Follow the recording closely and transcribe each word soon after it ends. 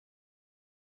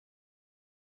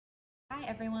Hi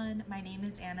everyone, my name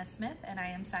is Anna Smith and I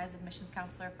am SAI's admissions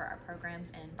counselor for our programs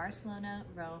in Barcelona,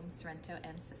 Rome, Sorrento,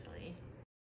 and Sicily.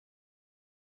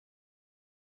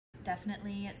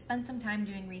 Definitely spend some time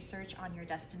doing research on your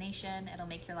destination. It'll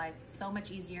make your life so much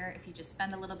easier if you just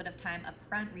spend a little bit of time up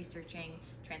front researching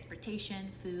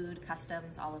transportation, food,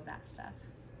 customs, all of that stuff.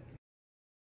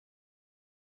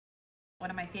 One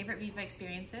of my favorite Viva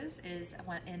experiences is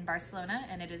in Barcelona,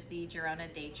 and it is the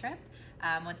Girona day trip.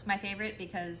 It's my favorite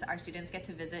because our students get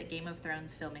to visit Game of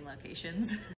Thrones filming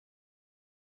locations.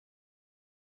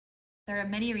 There are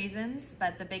many reasons,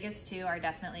 but the biggest two are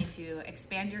definitely to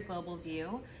expand your global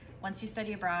view. Once you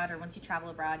study abroad or once you travel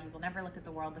abroad, you will never look at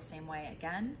the world the same way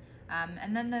again.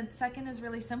 And then the second is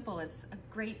really simple. It's a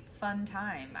great fun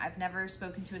time. I've never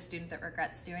spoken to a student that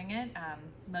regrets doing it.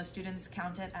 Most students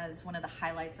count it as one of the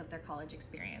highlights of their college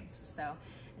experience. So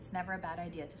it's never a bad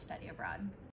idea to study abroad.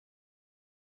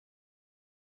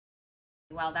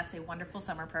 While that's a wonderful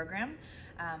summer program,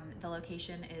 the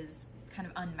location is kind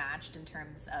of unmatched in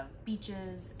terms of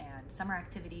beaches and summer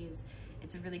activities.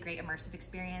 It's a really great immersive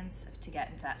experience to get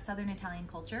into that Southern Italian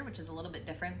culture, which is a little bit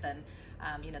different than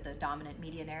the dominant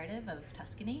media narrative of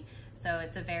Tuscany. So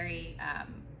it's a very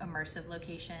immersive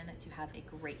location to have a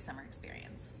great summer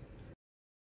experience.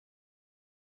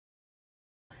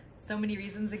 So many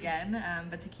reasons again,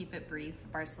 but to keep it brief,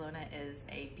 Barcelona is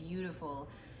a beautiful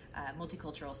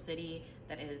multicultural city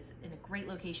that is in a great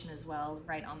location as well,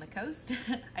 right on the coast.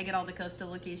 I get all the coastal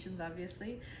locations,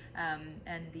 obviously,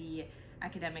 and the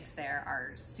academics there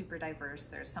are super diverse.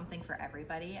 There's something for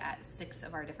everybody at 6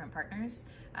 of our different partners,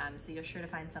 so you're sure to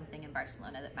find something in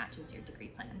Barcelona that matches your degree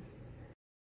plan.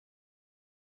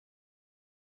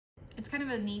 It's kind of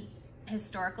a neat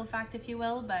historical fact, if you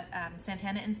will, but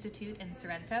Santana Institute in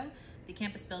Sorrento, the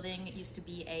campus building used to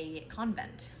be a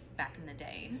convent back in the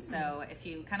day. So if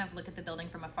you kind of look at the building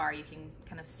from afar, you can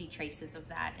kind of see traces of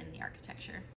that in the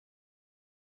architecture.